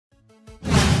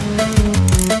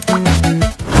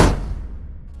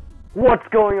What's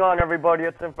going on, everybody?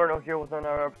 It's Inferno here with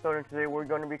another episode, and today we're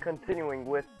going to be continuing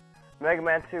with Mega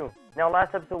Man 2. Now,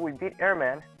 last episode we beat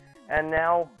Airman, and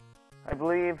now I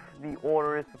believe the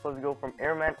order is supposed to go from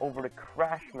Airman over to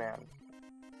Crashman.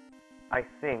 I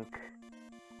think.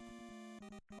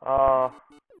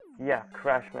 Yeah,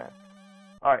 Crashman.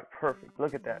 Alright, perfect.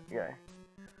 Look at that guy.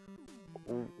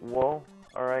 Whoa,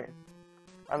 alright.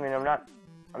 I mean, I'm not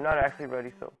actually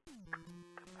ready, so.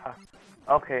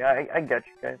 Okay, I get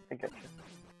you guys. I get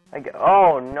you.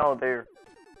 Oh no, they're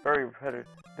very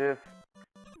repetitive.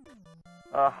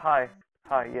 Hi,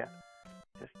 yeah.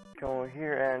 Just go over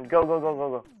here and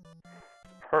go.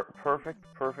 Perfect.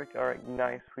 All right,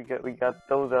 nice. We got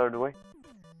those out of the way,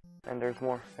 and there's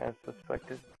more as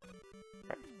suspected.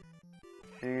 Right.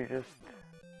 So you just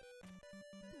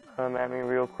come at me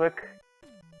real quick.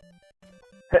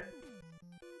 Hit.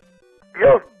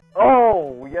 Yo!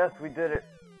 Oh yes, we did it.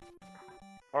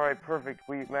 Alright, perfect.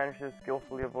 We managed to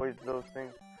skillfully avoid those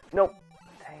things. Nope!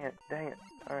 Dang it.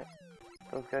 Alright.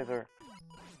 Those guys are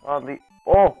oddly...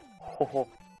 Oh!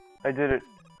 I did it.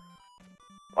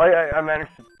 I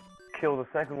managed to kill the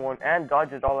second one and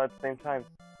dodge it all at the same time.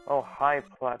 Oh, hi,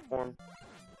 platform.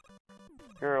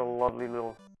 You're a lovely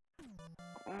little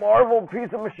marvel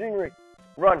piece of machinery.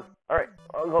 Run! Alright,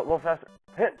 go faster.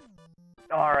 Hit!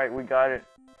 Alright, we got it.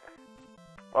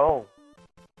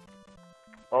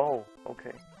 Oh,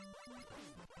 okay.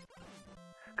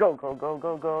 Go.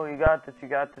 You got this.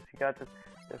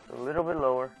 Just a little bit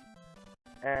lower.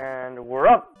 And we're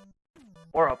up.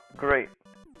 Great.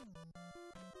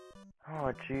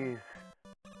 Oh, jeez.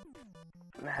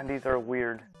 Man, these are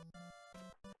weird.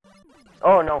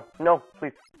 Oh, no,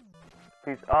 please.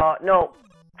 No.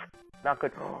 Not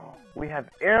good. We have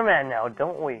Airman now,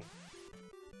 don't we?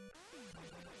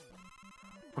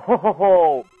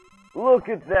 Oh, look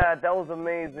at that. That was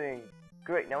amazing.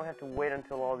 Great, now we have to wait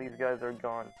until all these guys are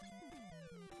gone.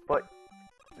 But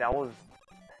that was...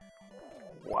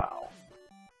 wow.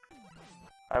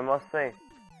 I must say,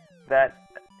 that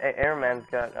Airman's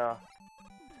got,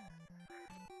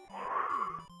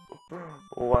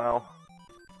 wow.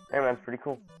 Airman's pretty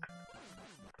cool.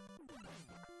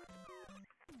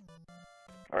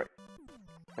 Alright.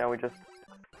 Now we just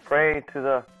pray to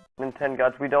the Nintendo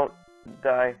gods we don't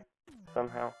die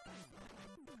somehow.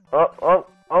 Oh,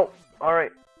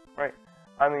 alright, right.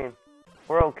 I mean,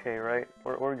 we're okay, right?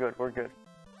 We're good.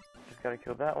 Just gotta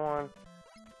kill that one.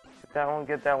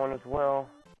 Get that one as well.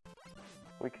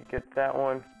 We could get that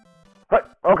one.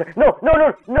 Okay,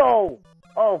 no!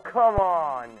 Oh, come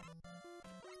on!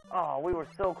 Oh, we were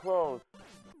so close.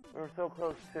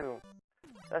 Too.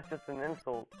 That's just an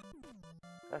insult.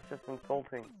 That's just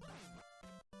insulting.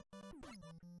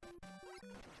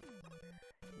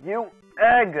 You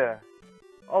egg!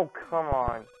 Oh, come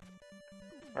on.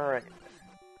 Alright.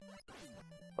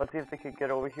 Let's see if they could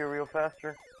get over here real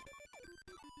faster.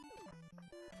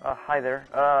 Hi there.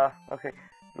 Okay.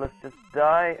 Let's just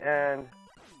die, and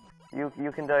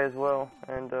you can die as well,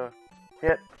 and,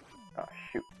 hit. Oh,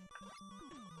 shoot.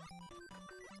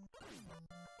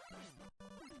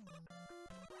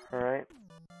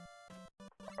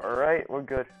 Alright, we're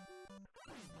good.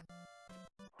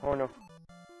 Oh, no.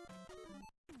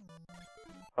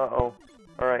 Uh-oh.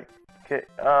 Alright. Okay,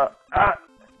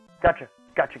 Gotcha.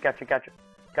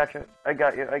 I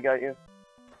got you.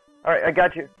 Alright, I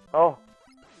got you. Oh,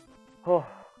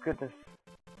 goodness.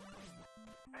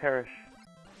 Perish.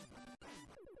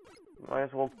 Might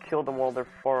as well kill them while they're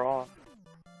far off.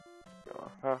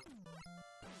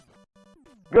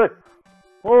 Good!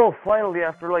 Oh, finally,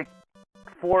 after like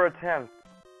 4 attempts,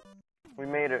 we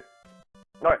made it.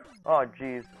 Alright. Oh,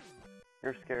 jeez.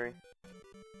 You're scary.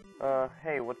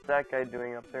 Hey, what's that guy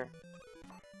doing up there?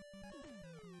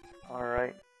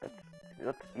 Alright,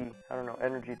 let's E. I don't know,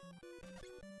 energy.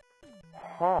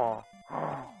 Huh.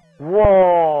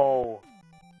 Whoa!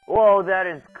 Whoa, that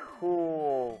is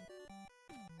cool!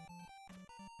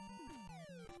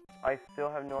 I still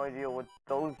have no idea what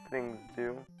those things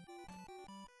do,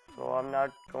 so I'm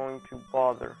not going to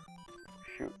bother.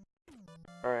 Shoot.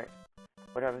 Alright.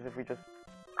 What happens if we just...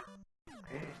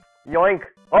 Yoink!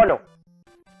 Oh, no!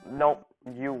 Nope,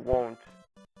 you won't.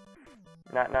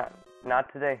 Not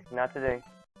today,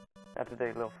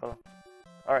 little fella.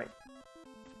 Alright.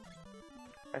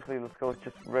 Actually, let's go with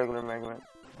just regular Mega Man.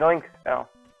 Doink! Ow.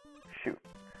 Shoot.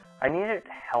 I needed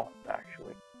help,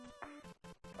 actually.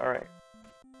 Alright.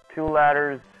 2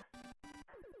 ladders.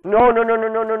 No!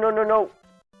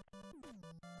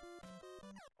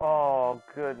 Oh,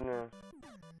 goodness.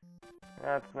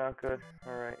 That's not good.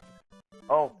 Alright.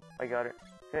 Oh, I got it.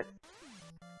 Hit.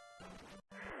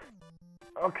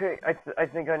 Okay, I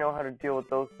think I know how to deal with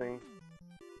those things.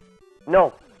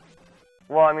 No!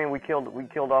 Well, I mean, we killed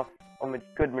off a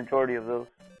good majority of those.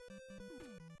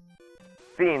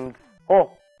 Fiends.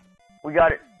 Oh! We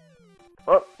got it.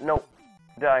 Oh, no.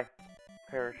 Die.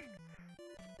 Perish.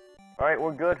 Alright,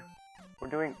 we're good. We're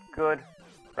doing good.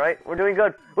 Right? We're doing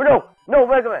good. Oh, no! No,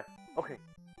 Mega Man! Okay.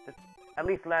 Just at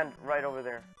least land right over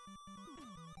there.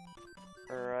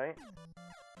 Alright.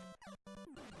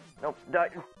 Nope. Die.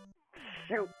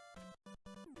 Shoot.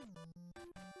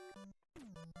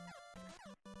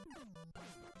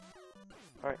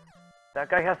 Alright. That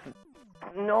guy has to...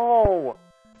 No!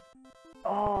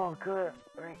 Oh, good.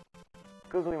 Alright.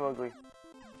 Googly Moogly.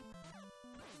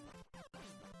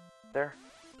 There.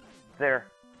 There.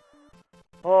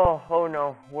 Oh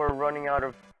no. We're running out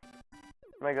of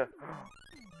Mega.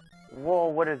 Whoa,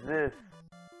 what is this?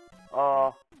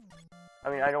 I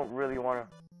mean, I don't really want to...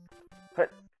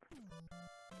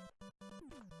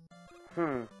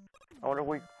 I wonder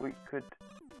what we could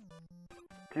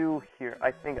do here.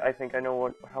 I think I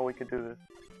know how we could do this.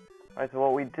 Alright, so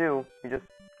what we do, we just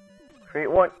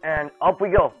create one, and up we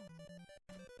go.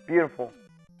 Beautiful.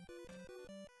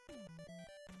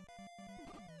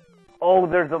 Oh,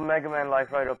 there's a Mega Man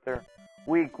life right up there.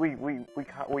 We'll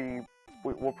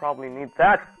probably need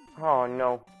that. Oh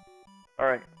no.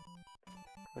 Alright.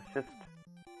 Let's just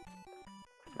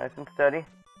nice and steady.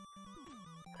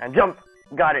 And jump!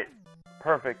 Got it.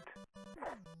 Perfect.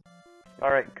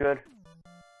 Alright, good.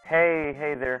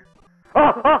 Hey there.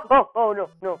 Oh no,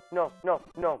 no.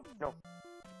 Get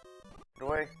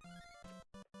away.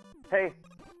 Hey.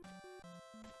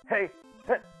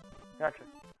 Gotcha.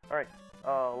 Alright.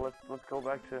 Let's go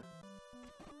back to...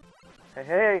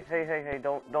 Hey,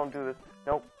 don't do this.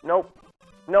 Nope. No.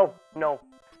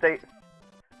 Stay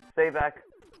back.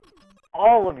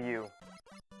 All of you.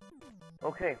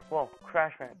 Okay, well,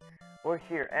 Crashman, we're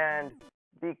here, and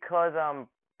because I'm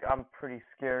pretty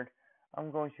scared, I'm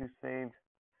going to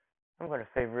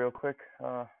save real quick.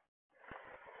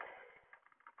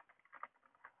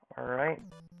 Alright,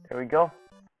 there we go.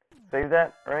 Save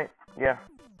that, right? Yeah.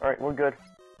 Alright, we're good.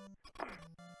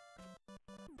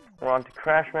 We're on to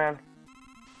Crashman.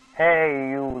 Hey,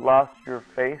 you lost your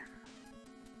face.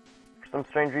 For some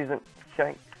strange reason.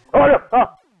 Oh no!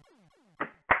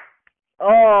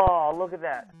 Oh, look at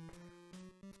that.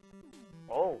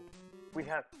 Oh, we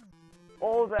have...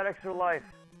 Oh, that extra life.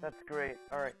 That's great.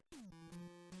 Alright.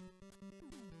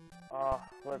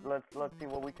 Let's see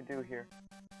what we can do here.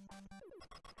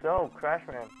 So,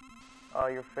 Crashman,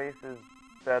 your face is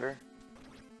better.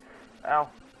 Ow.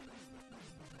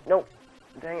 Nope.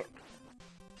 Dang it.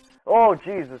 Oh,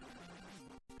 Jesus.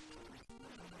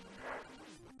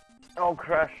 Oh,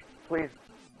 Crash, please.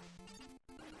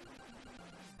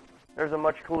 There's a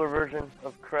much cooler version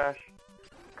of Crash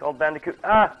called Bandicoot.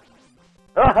 Ah!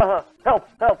 Ah! Help!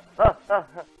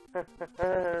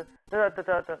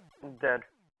 Dead.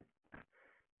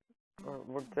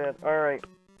 We're dead. Alright.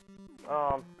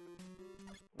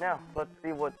 Now, let's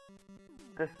see what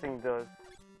this thing does.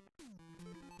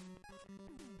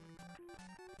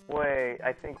 Wait,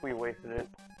 I think we wasted it.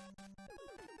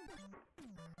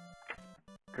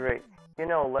 Great. You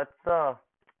know, let's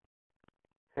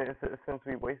since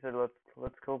we wasted,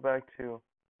 let's go back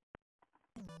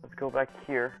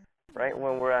here, right,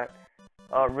 when we're at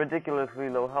ridiculously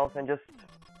low health, and just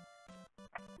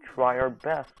try our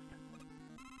best.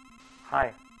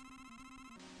 Hi.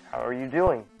 How are you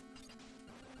doing?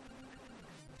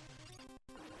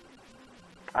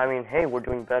 I mean, hey, we're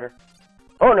doing better.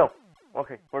 Oh no.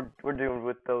 Okay, we're doing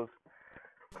with those.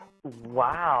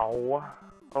 Wow.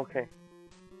 Okay.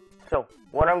 So,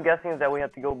 what I'm guessing is that we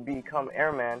have to go become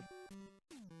Airman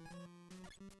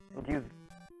and use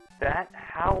that.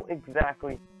 How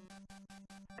exactly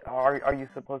are you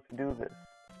supposed to do this?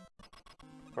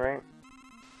 Right?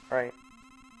 Right.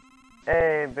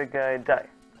 Hey, big guy, die.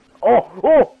 Oh,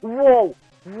 whoa.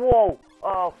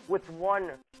 With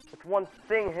one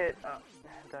thing hit.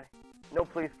 Die. No,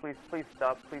 please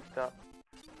stop.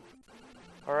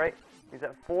 Alright, he's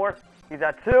at 4. He's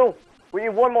at 2. We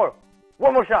need one more.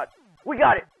 One more shot. We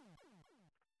got it.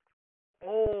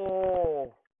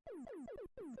 Oh.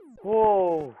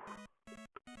 Whoa.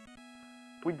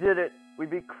 We did it. We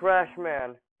beat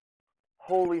Crashman.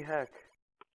 Holy heck.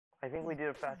 I think we did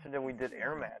it faster than we did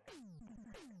Airman.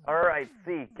 Alright,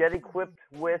 see. Get equipped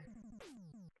with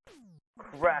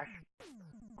Crash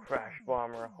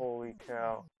Bomber. Holy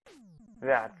cow.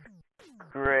 That's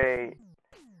great.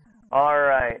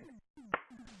 Alright.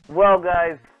 Well,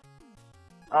 guys,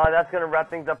 that's gonna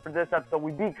wrap things up for this episode.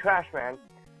 We beat Crashman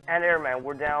and Airman.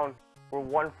 We're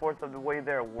 1/4 of the way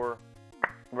there. We're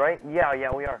right?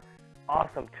 Yeah, we are.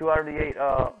 Awesome. 2 out of the 8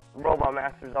 Robot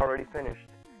Masters already finished.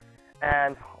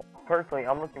 And personally,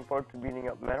 I'm looking forward to beating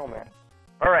up Metal Man.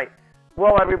 Alright.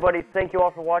 Well, everybody, thank you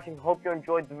all for watching. Hope you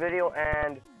enjoyed the video,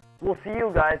 and we'll see you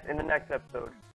guys in the next episode.